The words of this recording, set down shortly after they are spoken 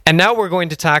And now we're going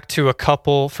to talk to a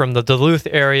couple from the Duluth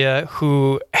area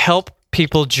who help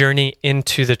people journey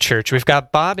into the church. We've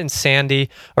got Bob and Sandy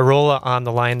Arola on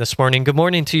the line this morning. Good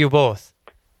morning to you both.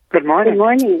 Good morning. Good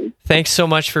morning. Thanks so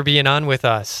much for being on with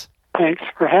us. Thanks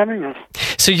for having us.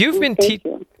 So you've been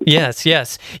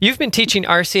Yes. You've been teaching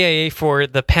RCIA for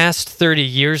the past 30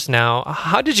 years now.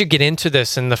 How did you get into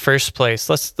this in the first place?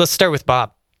 Let's start with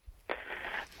Bob.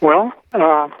 Well,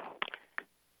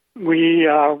 we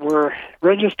were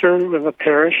registered with a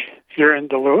parish here in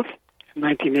Duluth in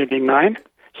 1989.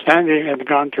 Sandy had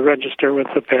gone to register with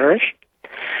the parish,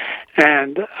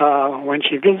 and when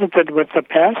she visited with the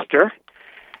pastor,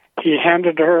 he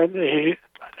handed her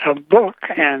a book,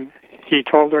 and he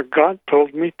told her, "God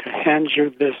told me to hand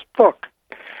you this book."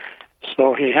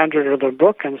 So he handed her the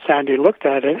book, and Sandy looked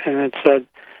at it, and it said,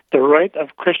 "The Rite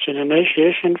of Christian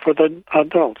Initiation for the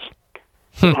Adults."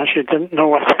 Well, she didn't know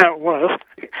what that was.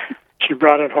 She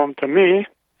brought it home to me,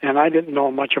 and I didn't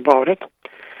know much about it.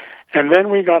 And then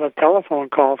we got a telephone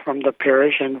call from the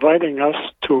parish inviting us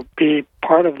to be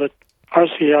part of the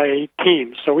RCIA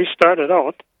team. So we started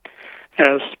out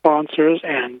as sponsors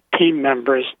and team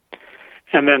members,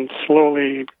 and then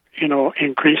slowly,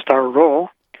 increased our role.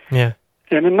 Yeah.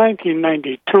 And in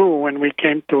 1992, when we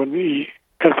came to the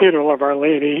Cathedral of Our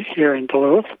Lady here in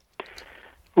Duluth,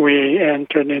 we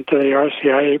entered into the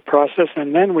RCIA process,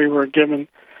 and then we were given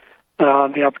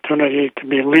the opportunity to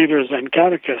be leaders and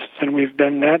catechists, and we've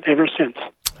been that ever since.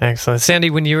 Excellent. Sandy,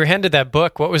 when you were handed that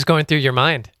book, what was going through your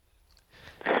mind?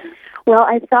 Well,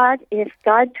 I thought if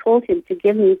God told him to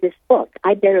give me this book,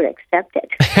 I better accept it.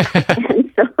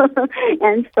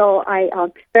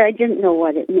 But I didn't know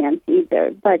what it meant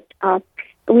either. But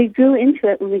we grew into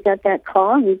it when we got that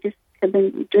call, and we just have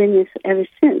been doing this ever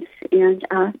since. And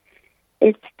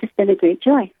it's just been a great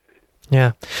joy.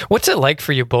 Yeah. What's it like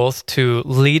for you both to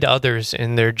lead others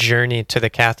in their journey to the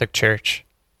Catholic Church?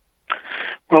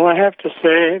 Well, I have to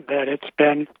say that it's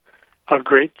been a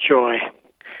great joy.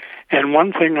 And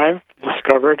one thing I've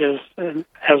discovered is,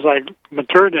 as I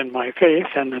matured in my faith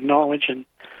and the knowledge and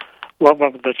love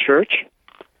of the church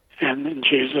and in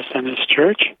Jesus and his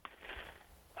church,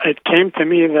 it came to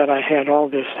me that I had all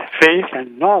this faith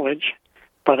and knowledge,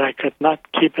 but I could not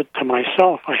keep it to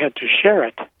myself. I had to share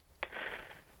it.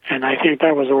 And I think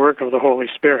that was a work of the Holy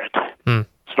Spirit.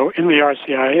 So in the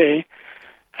RCIA,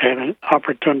 I have an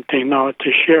opportunity now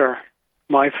to share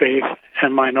my faith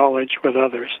and my knowledge with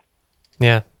others.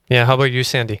 Yeah. Yeah. How about you,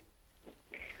 Sandy?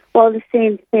 Well, the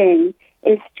same thing.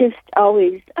 It's just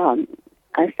always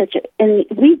and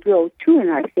we grow too in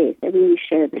our faith, and we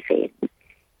share the faith.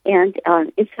 And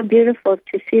it's so beautiful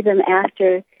to see them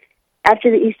after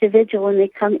the Easter Vigil when they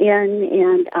come in,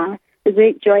 and the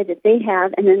great joy that they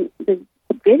have, and then the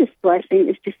greatest blessing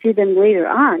is to see them later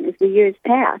on as the years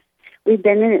pass. We've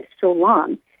been in it so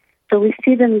long. So we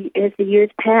see them as the years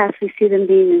pass, we see them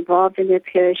being involved in their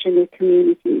parish and their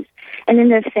communities and in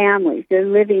their families. They're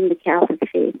living the Catholic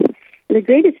faith. And the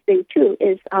greatest thing, too,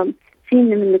 is seeing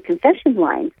them in the confession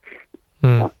lines.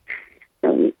 So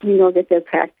you know that they're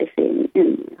practicing.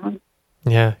 And,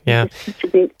 it's such a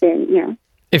big thing, yeah.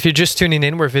 If you're just tuning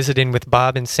in, we're visiting with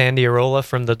Bob and Sandy Arola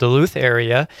from the Duluth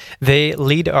area. They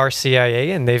lead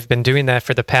RCIA, and they've been doing that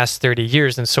for the past 30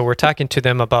 years. And so we're talking to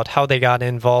them about how they got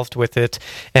involved with it.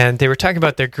 And they were talking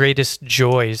about their greatest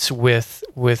joys with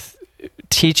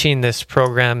teaching this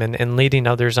program and leading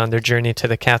others on their journey to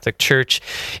the Catholic Church.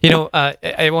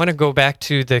 I want to go back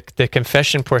to the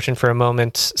confession portion for a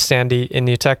moment, Sandy, and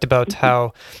you talked about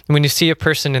how when you see a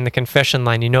person in the confession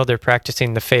line, they're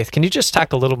practicing the faith. Can you just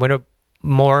talk a little bit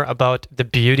more about the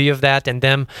beauty of that and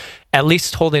them at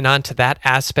least holding on to that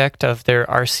aspect of their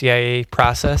RCIA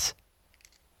process?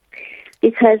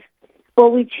 Because,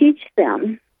 we teach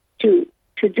them to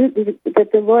do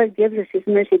that the Lord gives us his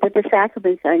mercy, that the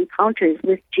sacraments are encounters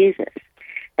with Jesus.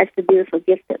 That's the beautiful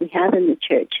gift that we have in the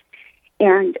church.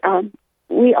 And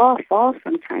we all fall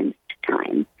from time to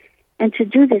time. And to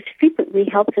do this frequently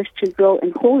helps us to grow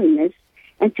in holiness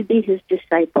and to be his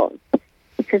disciples.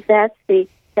 Because that's the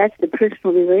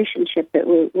personal relationship that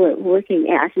we're working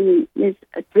at. And there's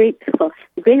the greatest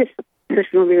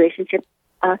personal relationship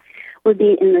would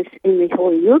be in the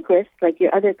Holy Eucharist, like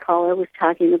your other caller was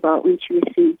talking about when she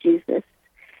received Jesus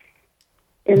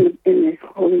in the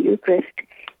Holy Eucharist.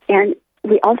 And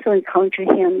we also encounter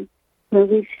him when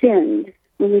we've sinned,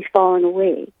 when we've fallen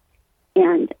away.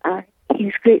 And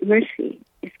his great mercy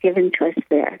is given to us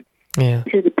there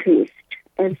through the priest.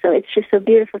 And so it's just so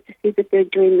beautiful to see that they're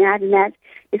doing that, and that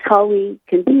is how we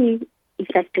can be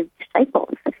effective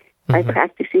disciples, by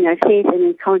practicing our faith and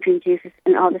encountering Jesus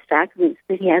and all the sacraments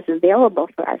that he has available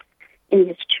for us in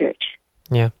his church.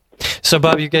 Yeah. So,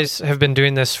 Bob, you guys have been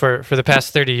doing this for the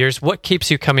past 30 years. What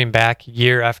keeps you coming back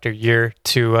year after year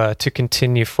to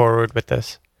continue forward with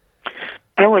this?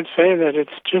 I would say that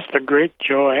it's just a great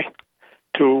joy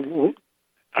to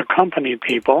accompany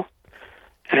people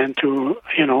and to,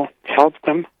 help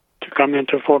them to come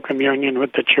into full communion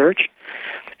with the church.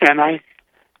 And I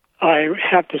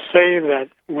have to say that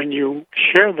when you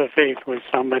share the faith with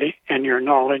somebody and your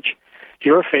knowledge,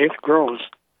 your faith grows.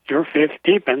 Your faith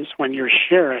deepens when you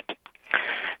share it.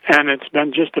 And it's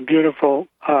been just a beautiful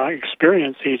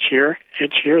experience each year.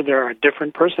 Each year there are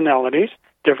different personalities,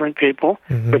 different people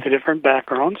with different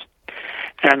backgrounds.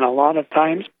 And a lot of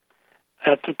times,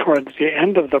 towards the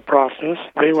end of the process,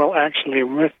 they will actually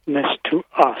witness to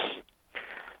us.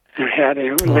 I had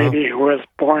a lady who was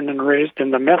born and raised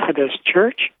in the Methodist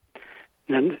Church,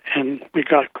 and we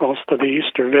got close to the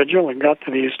Easter Vigil and got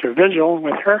to the Easter Vigil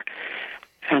with her,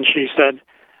 and she said,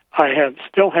 I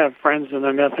still have friends in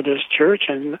the Methodist Church,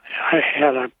 and I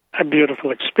had a beautiful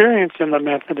experience in the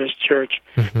Methodist Church.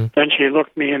 Then she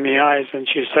looked me in the eyes and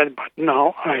she said, but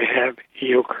now I have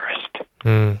Eucharist.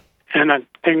 And a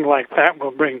thing like that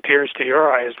will bring tears to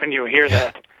your eyes when you hear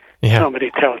that.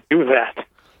 Somebody tells you that.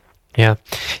 And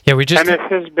it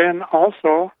has been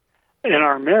also in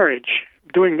our marriage,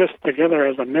 doing this together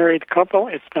as a married couple,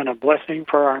 it's been a blessing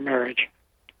for our marriage.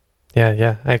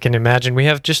 Yeah, I can imagine. We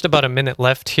have just about a minute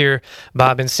left here,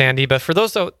 Bob and Sandy, but for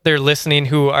those out there listening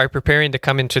who are preparing to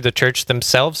come into the church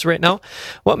themselves right now,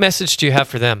 what message do you have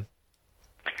for them?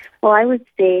 Well, I would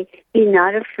say, be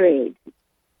not afraid.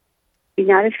 Be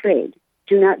not afraid.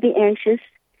 Do not be anxious.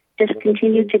 Just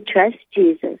continue to trust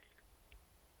Jesus,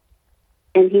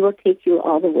 and he will take you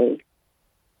all the way.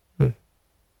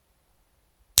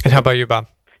 And how about you, Bob?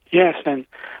 Yes, and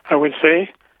I would say,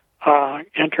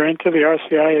 enter into the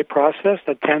RCIA process,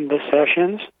 attend the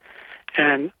sessions,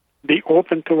 and be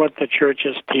open to what the church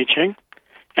is teaching,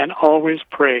 and always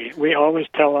pray. We always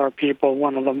tell our people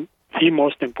one of the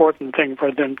most important thing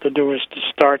for them to do is to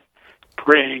start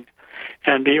praying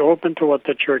and be open to what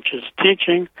the church is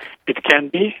teaching. It can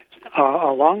be a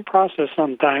long process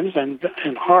sometimes and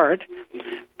hard,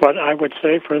 but I would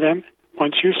say for them,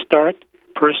 once you start,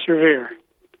 persevere.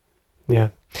 Yeah.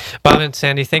 Bob and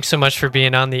Sandy, thanks so much for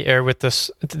being on the air with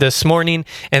us this morning,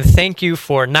 and thank you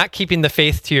for not keeping the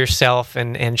faith to yourself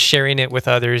and sharing it with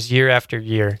others year after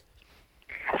year.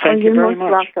 Thank you very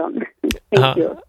much. You're most welcome. Thank you.